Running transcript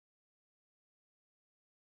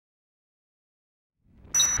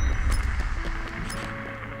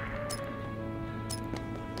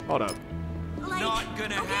Hold up. Not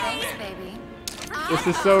gonna happen. Baby. This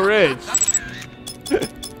is so rich.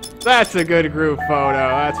 That's a good group photo.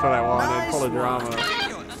 That's what I wanted. Nice Full of drama.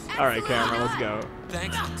 Ridiculous. All right, camera, let's go.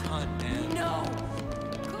 Thanks a ton, man. No.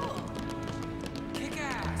 Cool. Kick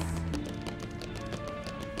ass.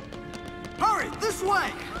 Hurry, this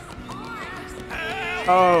way!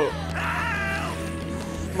 Oh.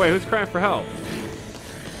 Wait, who's crying for help?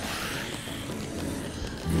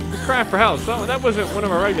 Who's crying for help? So that wasn't one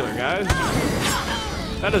of our regular guys.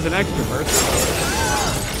 That is an extra person.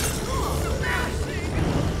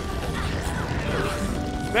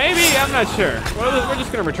 Maybe? I'm not sure. Well, we're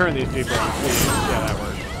just gonna return these people and see how that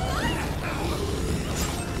works.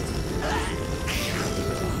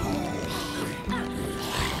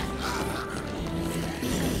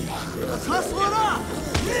 Let's hustle it up!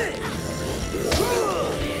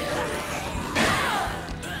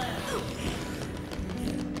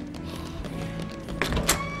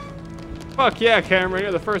 Fuck yeah, Cameron,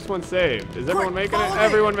 you're the first one saved. Is everyone making it?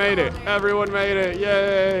 Everyone made it. Everyone made it.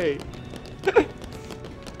 Yay!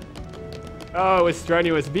 Oh, it was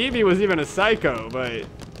strenuous. BB was even a psycho, but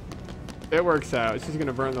it works out. She's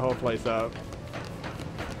gonna burn the whole place up.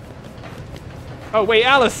 Oh, wait,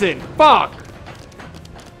 Allison! Fuck!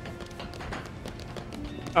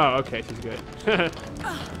 Oh, okay, she's good.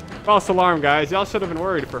 False alarm, guys. Y'all should have been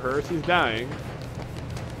worried for her. She's dying.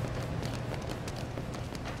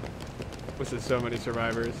 This is so many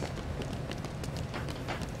survivors.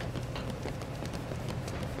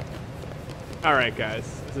 Alright,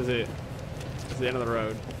 guys. This is it. This is the end of the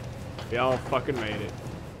road. We all fucking made it.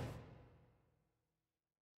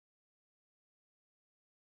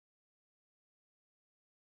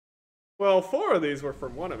 Well, 4 of these were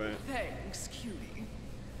from one event. Thanks, cutie.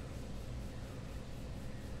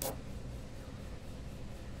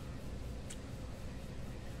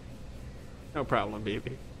 No problem,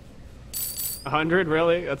 BB. 100,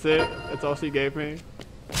 really? That's it? That's all she gave me?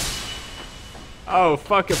 Oh,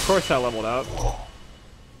 fuck, of course I leveled up.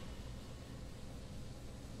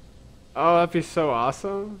 Oh, that'd be so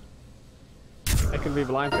awesome. I can be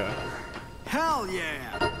Blanca. Hell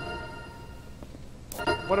yeah!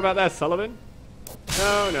 What about that, Sullivan?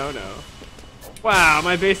 No, no, no. Wow,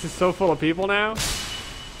 my base is so full of people now.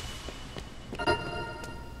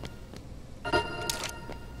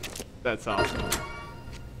 That's awesome.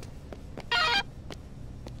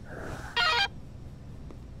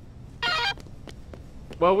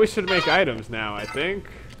 Well, we should make items now, I think.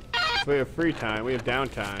 So we have free time, we have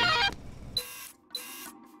downtime.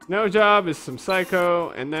 No job is some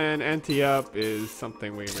psycho, and then NT up is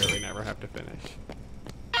something we really never have to finish.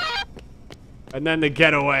 And then the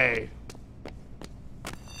getaway.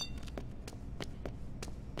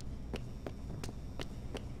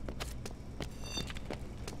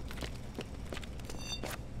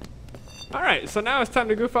 Alright, so now it's time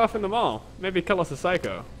to goof off in the mall. Maybe kill us a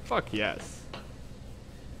psycho. Fuck yes.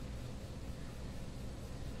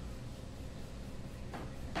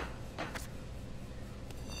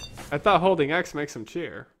 I thought holding X makes him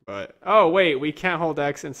cheer, but... Oh, wait, we can't hold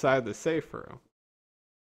X inside the safe room.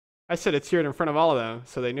 I should have cheered in front of all of them,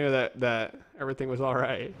 so they knew that everything was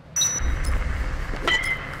alright.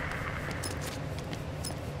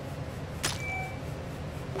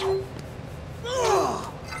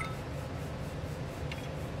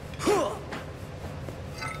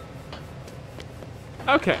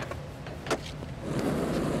 Okay.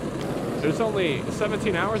 There's only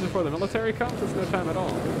 17 hours before the military comes? That's no time at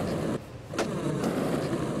all.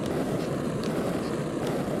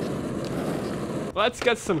 Let's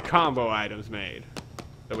get some combo items made.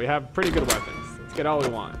 So we have pretty good weapons. Let's get all we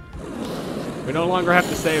want. We no longer have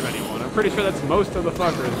to save anyone. I'm pretty sure that's most of the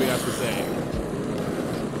fuckers we have to save.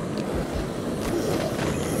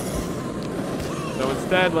 So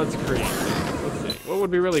instead, let's create. Let's see. What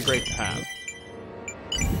would be really great to have?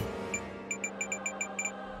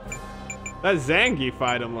 That Zangief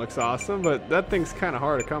item looks awesome, but that thing's kind of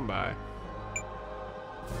hard to come by.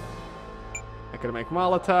 I could make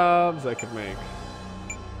Molotovs, I could make...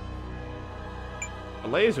 A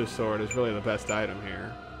laser sword is really the best item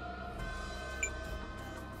here.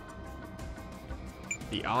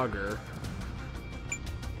 The auger.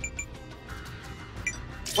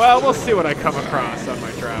 Well, we'll see what I come across on my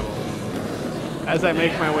travels. As I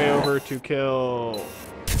make my way over to kill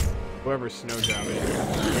whoever snow job is.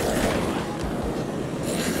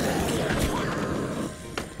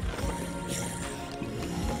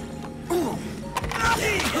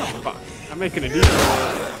 Fuck. I'm making a detour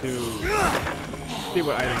to see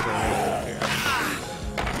what items are available here.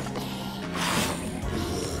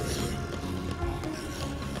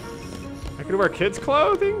 I can wear kids'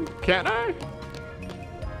 clothing? Can't I?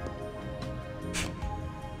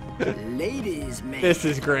 Ladies, man. This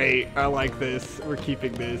is great. I like this. We're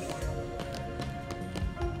keeping this.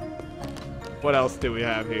 What else do we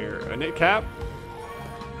have here? A knit cap?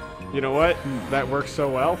 You know what? That works so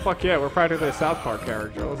well. Fuck yeah, we're practically a South Park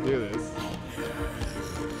character. Let's do this.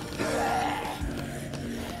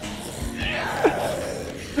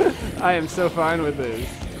 I am so fine with this.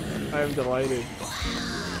 I am delighted.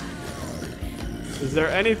 Is there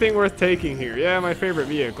anything worth taking here? Yeah, my favorite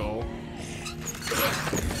vehicle.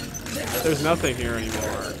 There's nothing here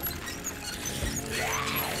anymore.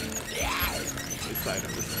 This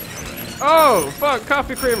item is... Oh, fuck,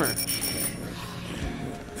 coffee creamer.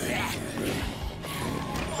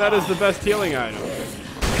 That is the best healing item.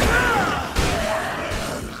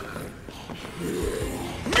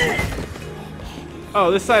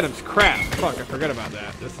 Oh, this item's crap. Fuck, I forgot about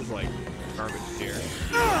that. This is like garbage here.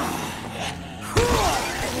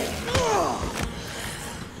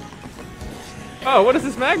 Oh, what does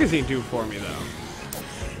this magazine do for me, though?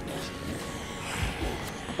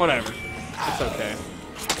 Whatever. It's okay.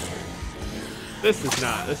 This is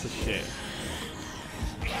not. This is shit.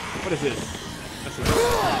 What is this? This is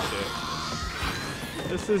shit.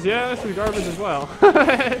 This is, yeah, this is garbage as well.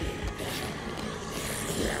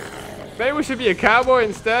 Maybe we should be a cowboy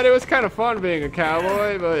instead. It was kind of fun being a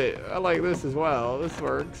cowboy, but I like this as well. This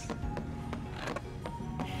works.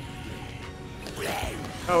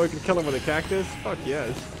 Oh, we can kill him with a cactus? Fuck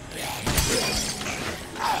yes.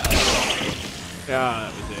 Yeah,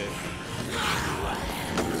 that was it.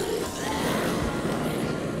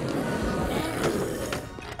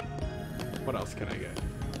 What else can I get?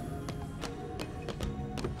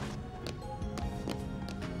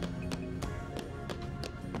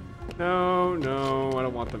 No, no, I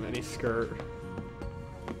don't want the mini skirt.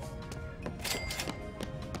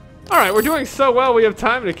 Alright, we're doing so well we have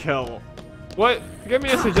time to kill. What? Give me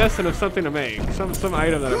a suggestion of something to make. Some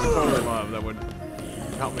item that I would totally love that would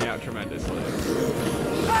help me out tremendously.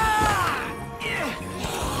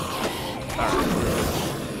 Alright.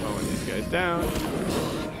 Lowering these guys down.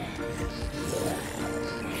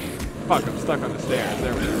 Fuck, I'm stuck on the stairs.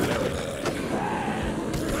 There we go.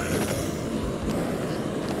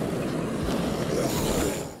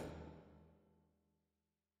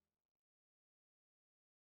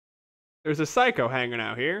 There's a psycho hanging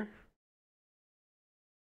out here.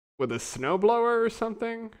 With a snowblower or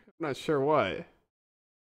something? I'm not sure what.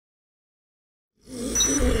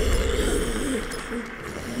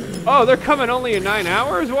 Oh, they're coming only in 9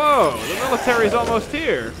 hours? Whoa, the military's almost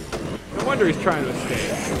here. No wonder he's trying to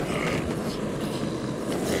escape.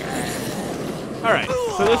 Alright,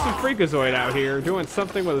 so there's some freakazoid out here doing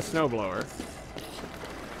something with a snowblower.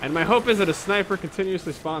 And my hope is that a sniper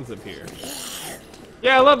continuously spawns up here.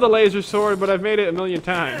 Yeah, I love the laser sword, but I've made it a million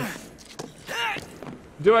times.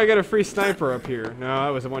 Do I get a free sniper up here? No, that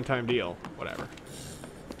was a one-time deal. Whatever.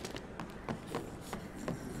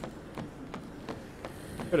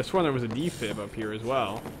 Could have sworn there was a defib up here as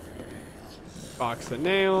well. Box of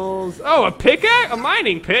nails. Oh, a pickaxe? A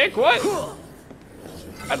mining pick? What?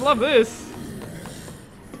 I'd love this.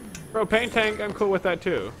 Propane tank, I'm cool with that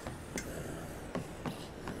too.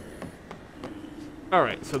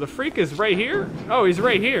 Alright, so the freak is right here? Oh, he's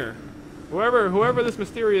right here. Whoever this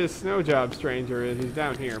mysterious snow job stranger is, he's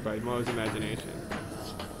down here by Mo's imagination.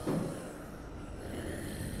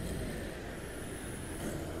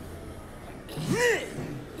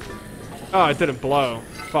 Oh, it didn't blow.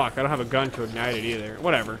 Fuck, I don't have a gun to ignite it either.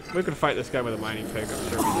 Whatever. We could fight this guy with a mining pick, I'm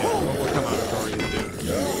sure we can. We'll come out victorious,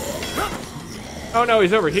 dude. Oh no,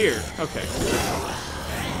 he's over here. Okay.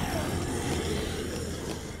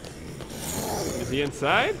 Is he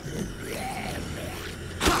inside?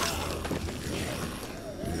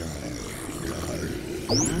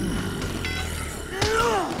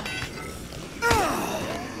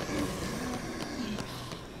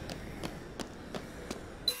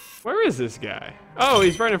 Where is this guy? Oh,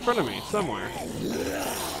 he's right in front of me, somewhere.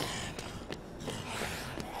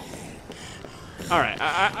 Alright,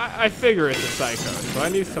 I figure it's a psycho, so I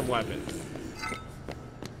need some weapons.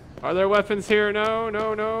 Are there weapons here? No,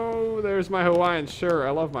 no, no. There's my Hawaiian shirt.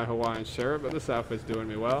 I love my Hawaiian shirt, but this outfit's doing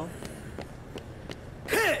me well.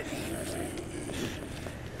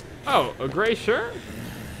 Oh, a gray shirt?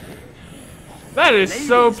 That is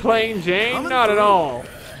so plain Jane. Not at all.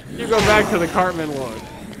 You go back to the Cartman look.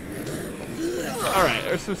 Alright,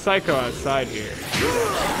 there's some psycho outside here.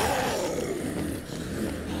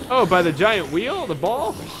 Oh, by the giant wheel? The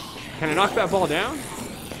ball? Can I knock that ball down?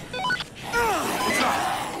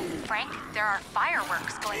 Frank, there are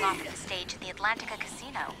fireworks going off at the stage at the Atlantica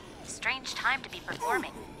Casino. Strange time to be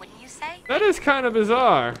performing, wouldn't you say? That is kind of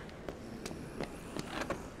bizarre.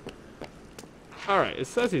 Alright, it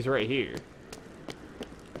says he's right here.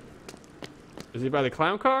 Is he by the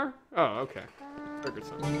clown car? Oh, okay. Figured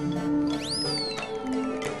something.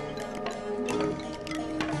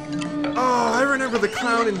 Oh, I remember the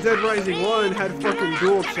clown in Dead Rising 1 had fucking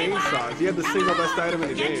dual chainsaws. He had the single best item in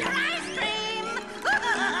the game.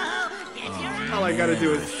 All I gotta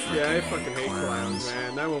do is... Yeah, I fucking hate clowns,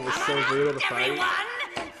 man. That one was so brutal to fight.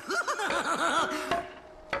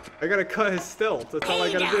 I gotta cut his stilt. That's all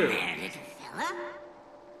I gotta do.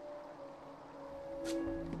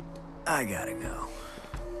 I gotta go.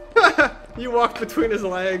 You walk between his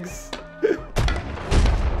legs.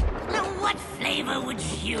 Now, what flavor would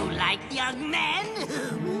you like, young man?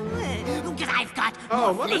 Because I've got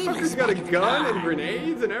Oh, more motherfucker's flavors got a for you. gun and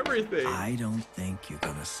grenades and everything. I don't think you're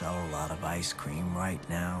gonna sell a lot of ice cream right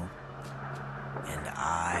now. And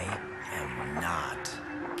I am not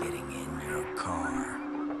getting in your car.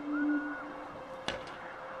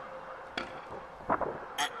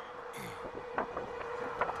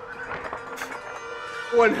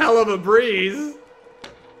 One hell of a breeze.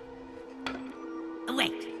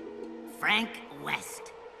 Wait, Frank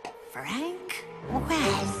West. Frank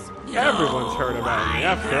West. Everyone's heard about me.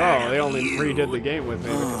 After all, they only redid the game with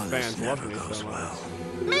me Oh, because this fans love never me goes so much. well.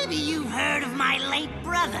 Maybe you've heard of my late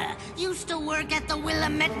brother. Used to work at the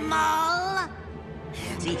Willamette Mall.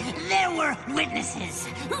 See, there were witnesses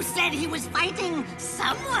who said he was fighting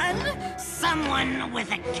someone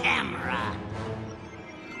with a camera.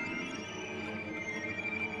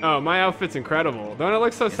 Oh, my outfit's incredible. Don't it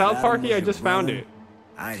look so If South Adam Parky? was I your just found brother, it.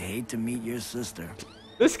 I'd hate to meet your sister.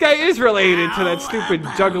 This guy is related to that How stupid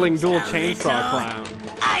about juggling dual a chainsaw little clown.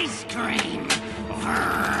 Ice cream.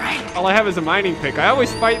 Frank. All I have is a mining pick. I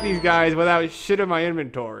always fight these guys without shit in my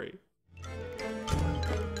inventory.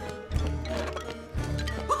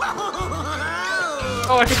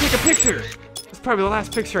 Oh, I can take a picture. It's probably the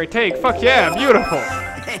last picture I take. Fuck yeah, beautiful.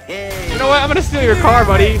 You know what? I'm gonna steal your car,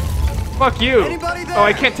 buddy. Fuck you. Anybody there? Oh,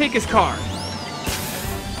 I can't take his car.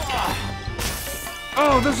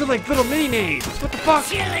 Oh, those are like little mini nades. What the fuck?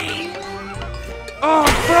 Chili. Oh,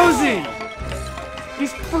 I'm frozen.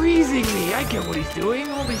 He's freezing me. I get what he's doing.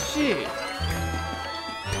 Holy shit.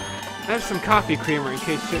 I have some coffee creamer in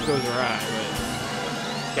case shit goes awry.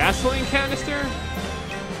 But... Gasoline canister?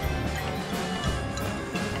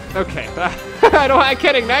 Okay, I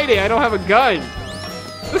can't ignite it. I don't have a gun.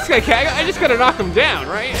 This guy can't. I just gotta knock him down,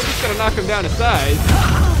 right? I just gotta knock him down to size.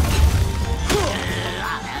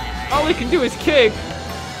 All he can do is kick.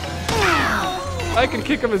 I can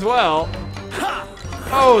kick him as well.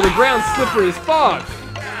 Oh, the ground's slippery as fuck.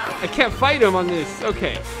 I can't fight him on this.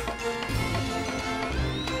 Okay.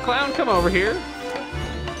 Clown, come over here.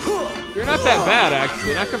 You're not that bad,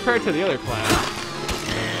 actually. Not compared to the other clown.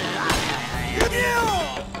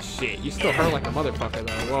 Shit, you still hurt like a motherfucker,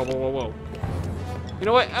 though. Whoa, whoa, whoa, whoa. You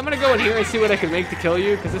know what? I'm gonna go in here and see what I can make to kill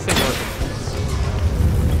you, because this ain't working.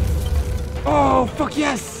 Oh, fuck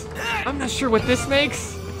yes! I'm not sure what this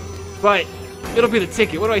makes, but it'll be the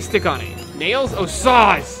ticket. What do I stick on it? Nails? Oh,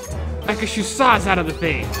 saws! I can shoot saws out of the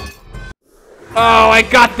thing. Oh, I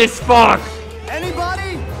got this fuck!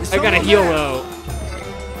 Anybody? Is I gotta someone heal, there? though.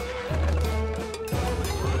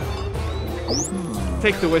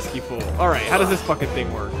 Take the whiskey full. Alright, how does this fucking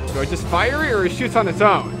thing work? Do I just fire it or it shoots on its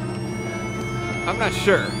own? I'm not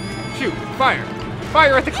sure. Shoot, fire.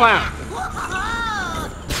 Fire at the clown.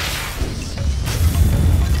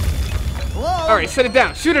 Alright, set it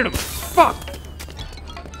down. Shoot at him. Fuck.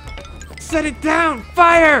 Set it down.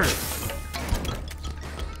 Fire.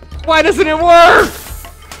 Why doesn't it work?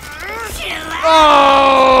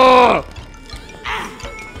 Oh!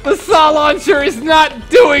 The saw launcher is not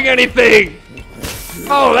doing anything.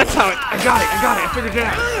 Oh, that's how it. I got it. I figured it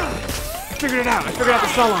out. I figured out the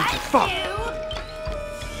saw launcher. Fuck.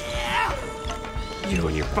 You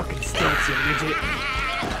and your fucking stilts, you midget.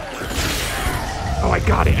 Oh, I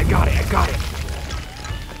got it.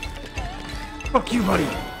 Fuck you, buddy.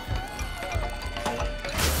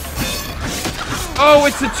 Oh,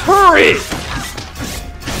 it's a turret!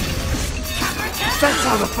 That's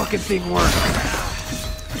how the fucking thing works.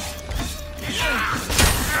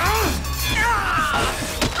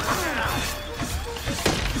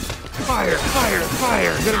 Fire!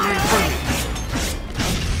 Get him right in front of me.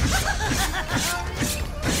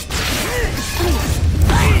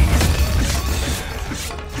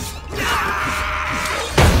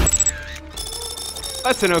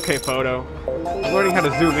 That's an okay photo. I'm learning how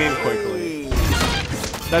to zoom in quickly.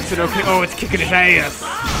 That's an okay. Oh, it's kicking his ass.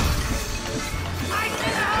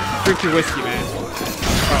 Drink your whiskey, man.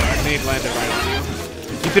 Oh, that nade landed right on you.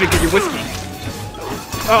 You didn't get your whiskey.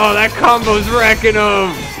 Oh, that combo's wrecking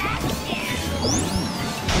him.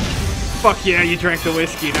 Fuck yeah, you drank the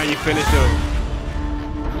whiskey, now you finish him.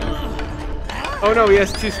 Oh no, he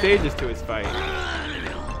has 2 stages to his fight.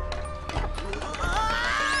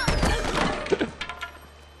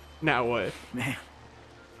 Now what? Man,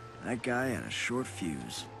 that guy had a short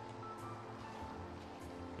fuse.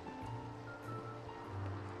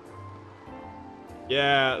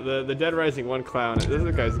 Yeah, the Dead Rising 1 clown,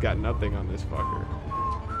 this guy's got nothing on this fucker.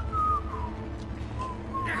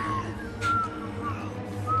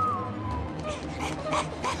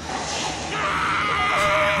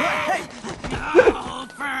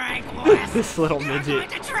 This little midget.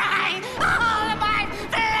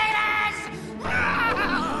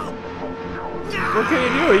 What can he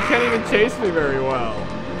do? He can't even chase me very well.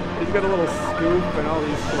 He's got a little scoop and all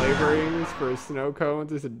these flavorings for his snow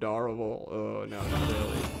cones. It's adorable. Oh no, not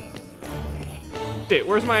really. Shit,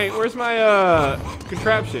 where's my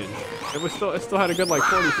contraption? It still had a good like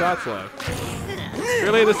 40 shots left.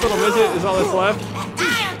 Really, this little midget is all that's left?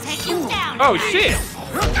 Oh shit!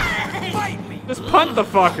 Just punt the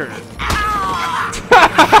fucker.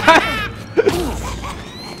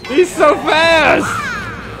 He's so fast!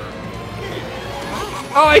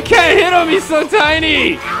 Oh, I can't hit him! He's so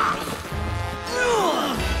tiny!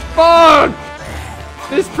 Fuck!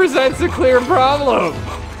 This presents a clear problem.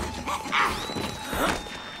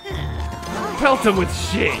 Pelt him with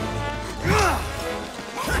shit.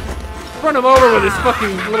 Run him over with his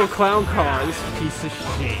fucking little clown car. This piece of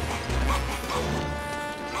shit.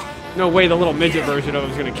 No way the little midget version of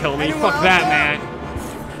him is gonna kill me. Fuck that, man.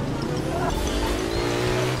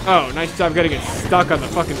 Oh, nice job getting it stuck on the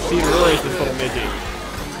fucking seat. Really, it's this little midget.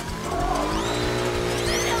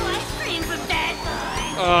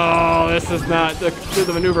 Oh, this is not the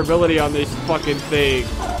maneuverability on this fucking thing.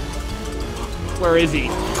 Where is he?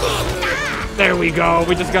 There we go.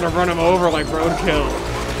 We just gotta run him over like roadkill.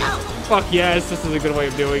 Fuck yes, this is a good way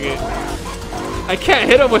of doing it. I can't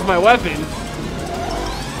hit him with my weapons.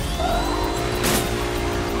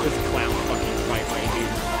 This clown fucking fight my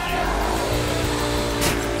dude.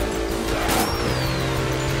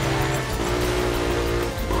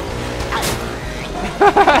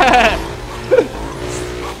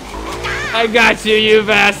 I got you, you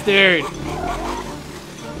bastard!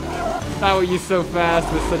 How are you so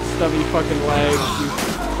fast with such stubby fucking legs, you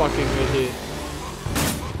fucking midget?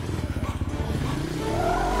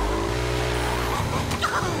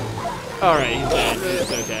 Alright, he's dead. He's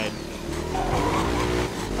so dead.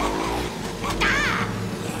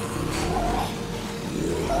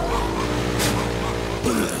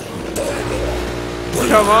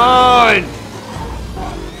 Come on!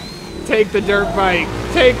 Take the dirt bike!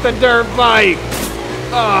 Take the dirt bike!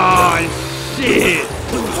 Oh, shit!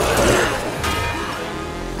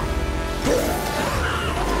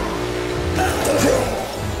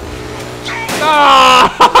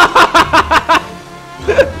 Ah!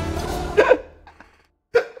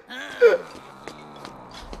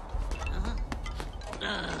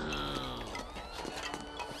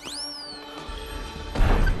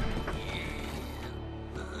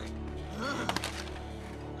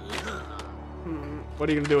 What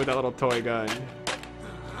are you gonna do with that little toy gun?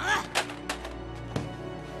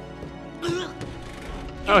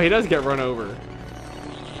 Oh, he does get run over.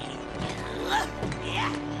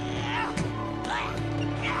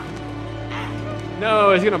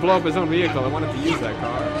 No, he's gonna blow up his own vehicle. I wanted to use that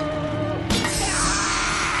car.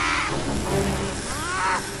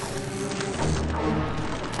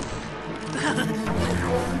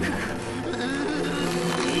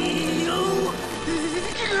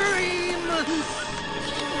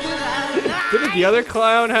 Didn't the other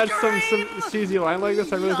clown had some cheesy line like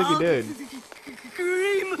this? I really think he did.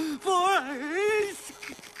 Scream for ice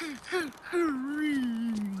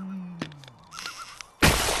cream.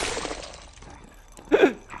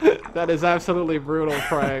 That is absolutely brutal,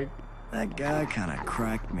 Frank. That guy kind of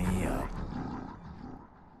cracked me up.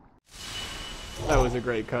 That was a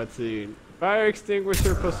great cutscene. Fire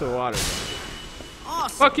extinguisher plus a water gun.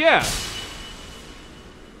 Awesome. Fuck yeah!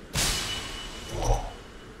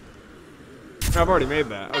 I've already made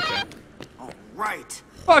that. Okay. All right.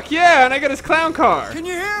 Fuck yeah! And I got his clown car. Can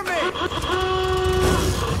you hear me?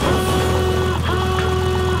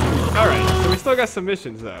 All right. So we still got some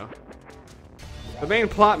missions though. The main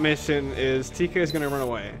plot mission is TK is gonna run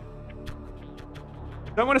away.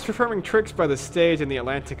 Someone is performing tricks by the stage in the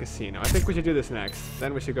Atlantic Casino. I think we should do this next.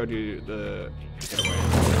 Then we should go do the getaway.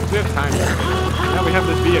 We have time. Now we have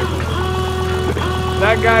this vehicle.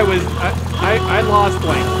 That guy was. I lost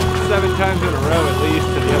like 7 times in a row at least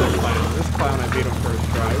to the other clown. This clown I beat him first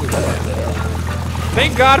try.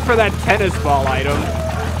 Thank God for that tennis ball item.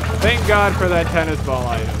 Thank God for that tennis ball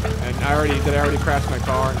item. And did I already crash my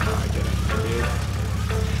car? No, I didn't.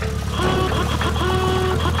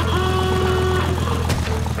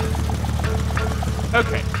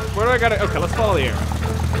 Okay, where do I gotta? Okay, let's follow the arrow.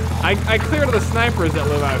 I cleared the snipers that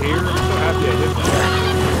live out here. I'm so happy I did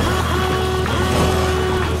that.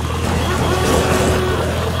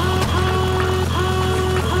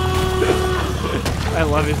 I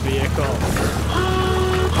love his vehicle.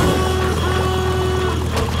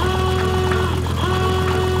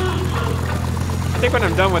 I think when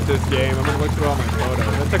I'm done with this game, I'm gonna look through all my photos.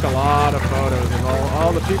 I took a lot of photos of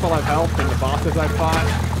all the people I've helped and the bosses I've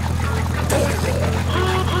fought.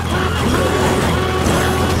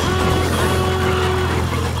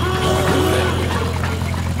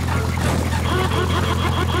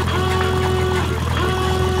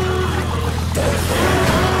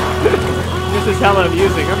 This is hella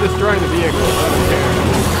amusing. I'm destroying the vehicle. I don't care.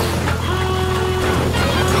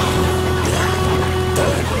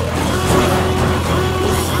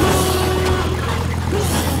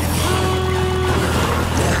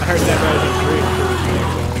 I heard that guy's a freak for his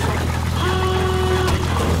vehicle.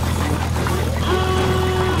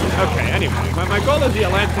 Okay, anyway, my goal is the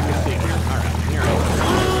Atlantic Casino. Alright, here I go.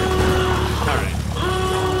 Alright.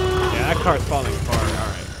 Yeah, that car's falling apart.